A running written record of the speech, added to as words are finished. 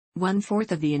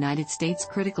1/4 of the United States'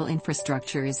 critical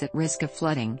infrastructure is at risk of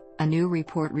flooding, a new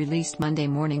report released Monday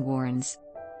morning warns.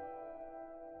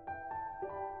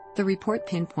 The report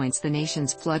pinpoints the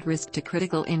nation's flood risk to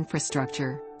critical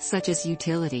infrastructure, such as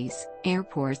utilities,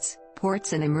 airports,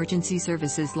 ports and emergency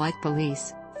services like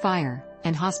police, fire,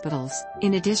 and hospitals,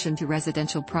 in addition to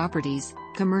residential properties,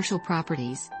 commercial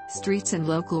properties, streets and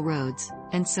local roads,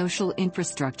 and social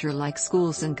infrastructure like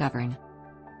schools and government.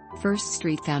 First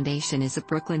Street Foundation is a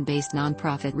Brooklyn-based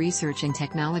nonprofit research and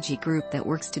technology group that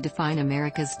works to define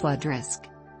America's flood risk.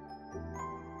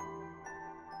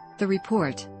 The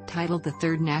report, titled the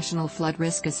Third National Flood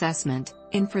Risk Assessment,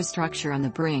 Infrastructure on the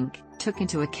Brink, took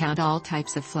into account all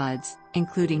types of floods,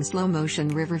 including slow-motion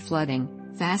river flooding,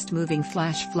 fast-moving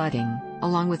flash flooding,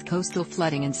 along with coastal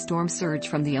flooding and storm surge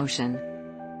from the ocean.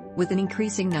 With an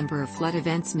increasing number of flood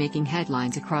events making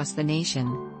headlines across the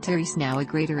nation, there is now a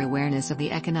greater awareness of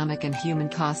the economic and human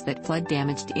cost that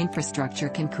flood-damaged infrastructure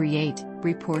can create,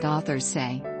 report authors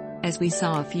say. As we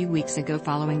saw a few weeks ago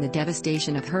following the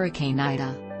devastation of Hurricane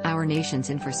Ida, our nation's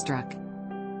infrastructure.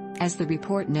 As the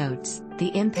report notes,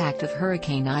 the impact of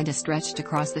Hurricane Ida stretched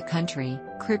across the country,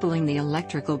 crippling the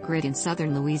electrical grid in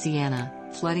southern Louisiana,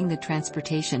 flooding the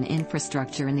transportation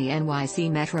infrastructure in the NYC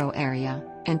metro area,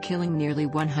 and killing nearly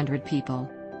 100 people.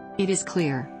 It is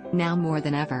clear, now more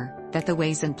than ever, that the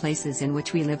ways and places in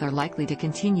which we live are likely to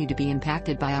continue to be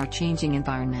impacted by our changing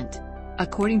environment.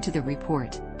 According to the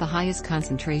report, the highest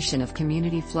concentration of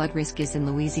community flood risk is in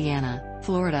Louisiana,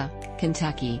 Florida,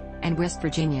 Kentucky, and West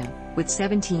Virginia, with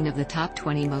 17 of the top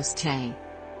 20 most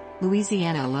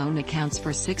Louisiana alone accounts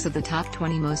for 6 of the top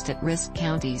 20 most at-risk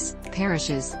counties,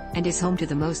 parishes, and is home to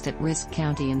the most at-risk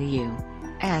county in the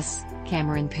U.S.,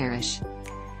 Cameron Parish.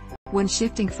 When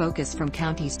shifting focus from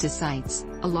counties to cites,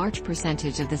 a large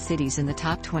percentage of the cities in the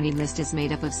top 20 list is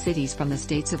made up of cities from the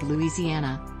states of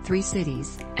Louisiana, 3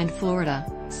 cities, and Florida,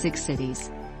 6 cities.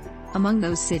 Among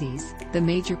those cities, the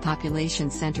major population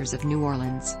centers of New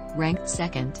Orleans, ranked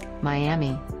 2nd,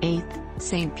 Miami, 8th,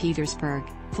 St. Petersburg,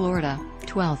 Florida,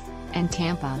 12th, and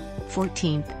Tampa,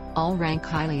 14th, all rank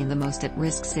highly in the most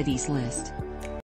at-risk cities list.